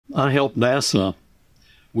I helped NASA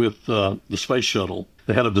with the space shuttle.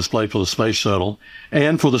 They had a display for the space shuttle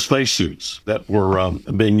and for the spacesuits that were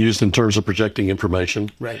being used in terms of projecting information.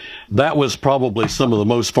 Right. That was probably some of the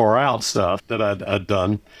most far out stuff that I'd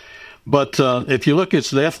done. But if you look, it's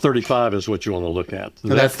the F-35 is what you want to look at.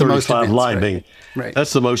 The that's the most F-35 advanced, Lightning. Right.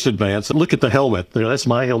 That's the most advanced. Look at the helmet. That's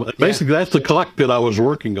my helmet. Yeah. Basically, that's the cockpit I was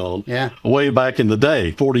working on way back in the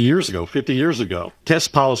day, 40 years ago, 50 years ago.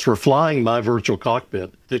 Test pilots were flying my virtual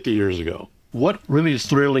cockpit 50 years ago. What really is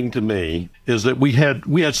thrilling to me is that we had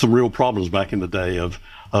some real problems back in the day of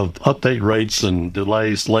update rates and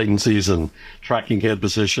delays, latencies, and tracking head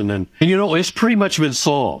position. And it's pretty much been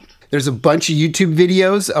solved. There's a bunch of YouTube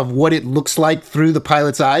videos of what it looks like through the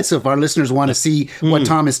pilot's eyes. So if our listeners want to see what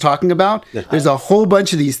Tom is talking about, there's a whole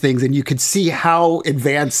bunch of these things, and you can see how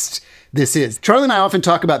advanced this is. Charlie and I often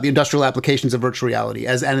talk about the industrial applications of virtual reality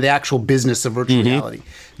and the actual business of virtual reality.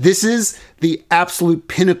 This is the absolute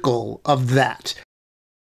pinnacle of that.